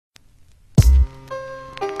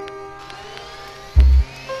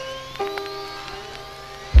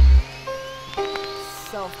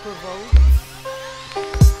Provoked.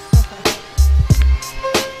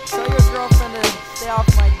 Tell your girlfriend to stay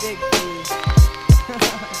off my dick, please.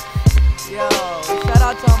 Yo, shout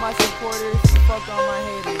out to all my supporters. Fuck all my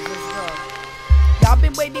haters. Let's go. Y'all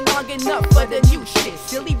been waiting long enough for the new shit.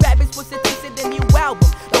 Silly rabbits, what's the taste of the new album?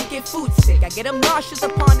 Don't get food sick, I get them nauseous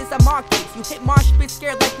upon as I mock it. You hit mosh pit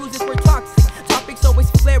scared like bruises were toxic. Topics always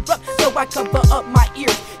flare up, so I cover up my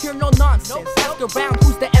ears. Hear no nonsense, ask around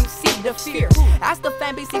who's the MC, the fear. Ask the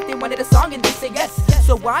fan base if they wanted a song and they say yes.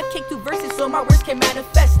 So I kick 2 verses so my words can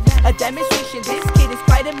manifest. A demonstration, this kid is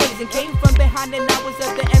quite amazing. Came from behind and I was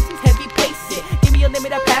of the MC's heavy pacing. Give me a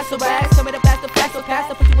limit, I pass, so I ask, tell me to pass the fast, so pass.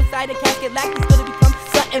 I put you inside a casket like it's gonna become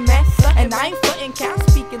something, man. And I ain't frontin', count,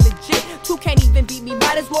 speaking legit. 2 can't even beat me,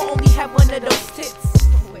 might as well only have one of those tits.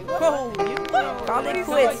 Whoa, call it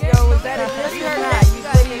quits, yo. Was that a diss or not? You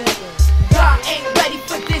y'all ain't ready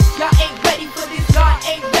for this, y'all ain't ready for this, y'all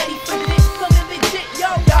ain't ready for this. Coming legit,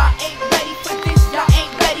 yo. Y'all ain't ready for this, y'all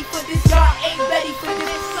ain't ready for this, y'all ain't ready for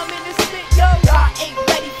this. Coming to spit, yo. Y'all ain't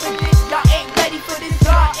ready for this, y'all ain't ready for this,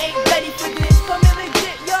 y'all ain't ready for this. Coming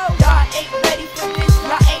legit, yo. Y'all ain't ready for this,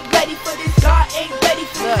 y'all ain't ready for this, y'all ain't ready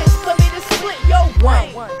for this. Coming to split, yo.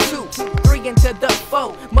 1, 2, 3 into the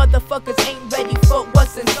 4. Motherfuckers ain't ready for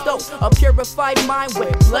what's in store. A purified mind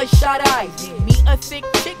with bloodshot eyes. Me a thick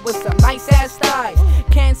chick with some nice ass thighs.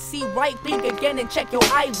 Can't see right, blink again and check your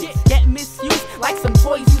eyelids. Get misused like some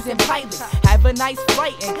toys using pilots. Have a nice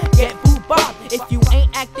flight and get boo-bob. If you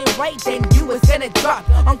ain't acting right, then you is gonna drop.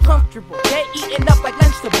 Uncomfortable, get eaten up like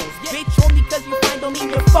vegetables. Bitch, only cause you find don't mean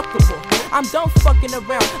you're fuckable. I'm done fucking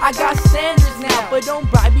around, I got standards now. But don't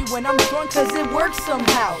bribe me when I'm drunk cause it works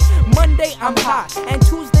somehow. Monday I'm hot and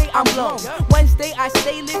Tuesday I'm low. Wednesday I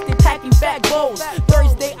stay lifted, packing fat goals.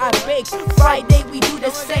 Thursday I bake, Friday we do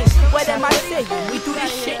the same. What am I saying? We do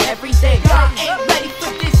this shit every day. Y'all ain't ready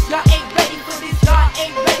for this, y'all ain't ready for this, y'all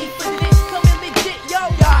ain't ready.